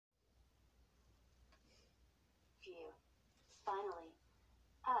Finally.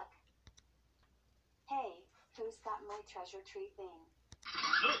 Ugh. Hey, who's got my treasure tree thing?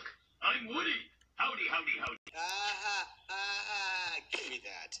 Look, I'm Woody. Howdy, howdy, howdy. Give me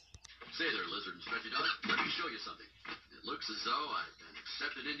that. Say there, lizard and stretchy dog. Let me show you something. It looks as though I've been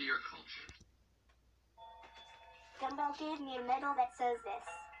accepted into your culture. Gumball gave me a medal that says this.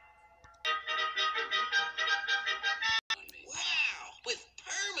 Wow, with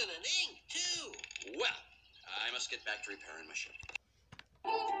permanent ink, too. Well, I must get back to repairing my ship. Oh,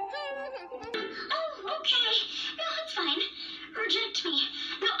 okay. No, it's fine. Reject me.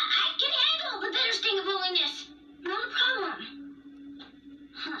 No, I can handle the bitter sting of loneliness. Not a problem.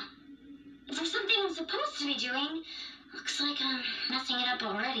 Huh. Is there something I'm supposed to be doing? Looks like I'm messing it up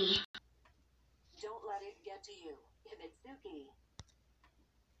already. Don't let it get to you. Hanazuki.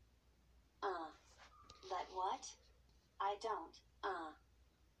 Let what? I don't.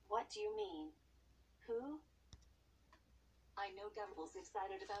 What do you mean? Who? I know Gumball's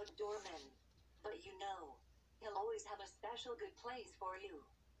excited about Doraemon, but you know, he'll always have a special good place for you.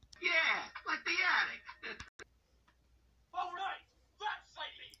 Yeah, like the attic. All right, that's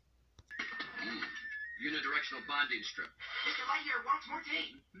slightly. Unidirectional bonding strip. Mr. Lightyear wants more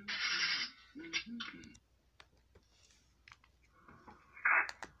tea.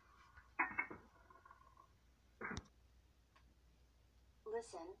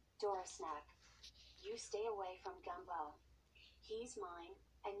 Listen, Dora Snack. You stay away from Gumball. He's mine,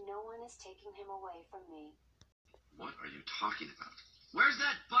 and no one is taking him away from me. What are you talking about? Where's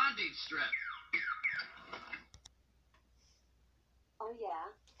that bonding strip? Oh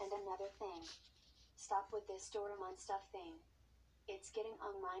yeah, and another thing. Stop with this Doraemon stuff thing. It's getting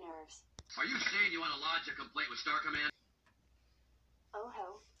on my nerves. Are you saying you want to lodge a complaint with Star Command? Oh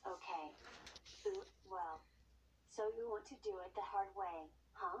ho, okay. Ooh, well. So you want to do it the hard way,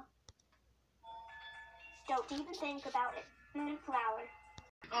 huh? Don't even think about it. Moonflower.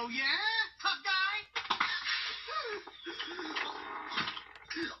 Oh yeah? Tough guy?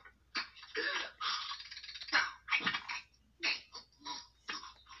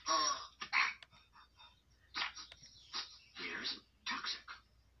 Here's toxic.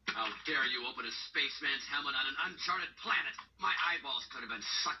 How dare you open a spaceman's helmet on an uncharted planet? My eyeballs could have been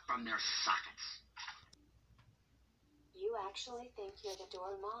sucked from their sockets. You actually think you're the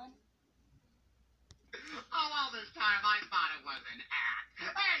Doraemon? Oh, all this time I thought it was an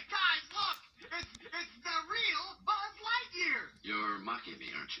act. Hey, guys, look! It's the real Buzz Lightyear! You're mocking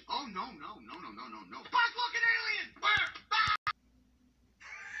me, aren't you? Oh, no. Buzz, look, an alien! Where? Ah!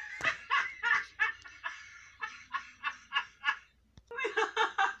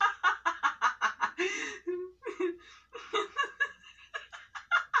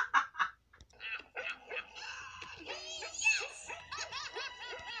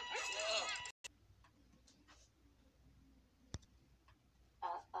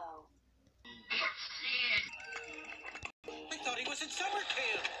 Uh-oh. I thought he was at summer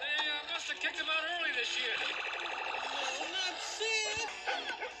camp. Hey, I must have kicked him out early this year. No, not Sid.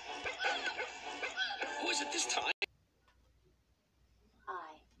 Who is it this time?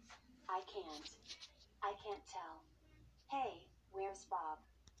 I can't tell. Hey, where's Bob?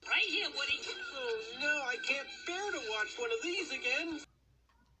 Right here, Woody. Oh, no, I can't bear to watch one of these again.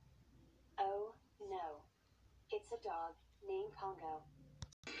 Oh, no. It's a dog named Congo.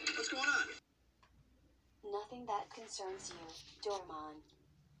 What's going on? Nothing that concerns you, Doraemon.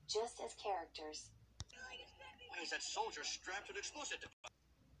 Just as characters. Why is that soldier strapped to an explosive device?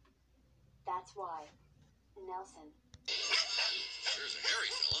 That's why. Nelson. There's a hairy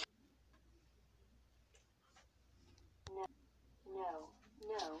fella.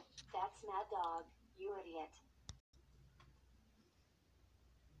 No, that's Mad Dog, you idiot.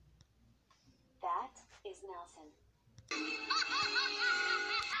 That is Nelson. You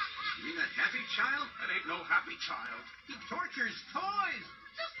mean that happy child? That ain't no happy child. He tortures toys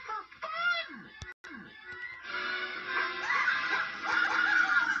just for fun.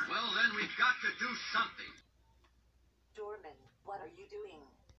 Well, then we've got to do something. Doraemon, what are you doing?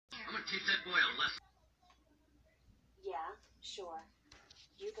 I'm gonna teach that boy a lesson. Yeah, sure.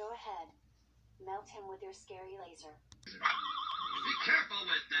 You go ahead. Melt him with your scary laser. Be careful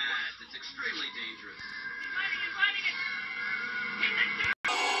with that. It's extremely dangerous. Lighting it! Hit the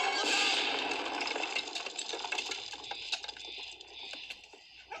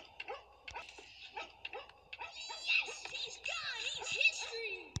Yes, he's gone. He's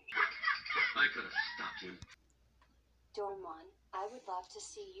history. I could have stopped him. Doraemon, I would love to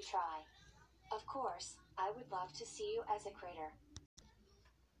see you try. Of course, I would love to see you as a critter.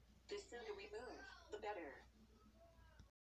 The sooner we move, the better.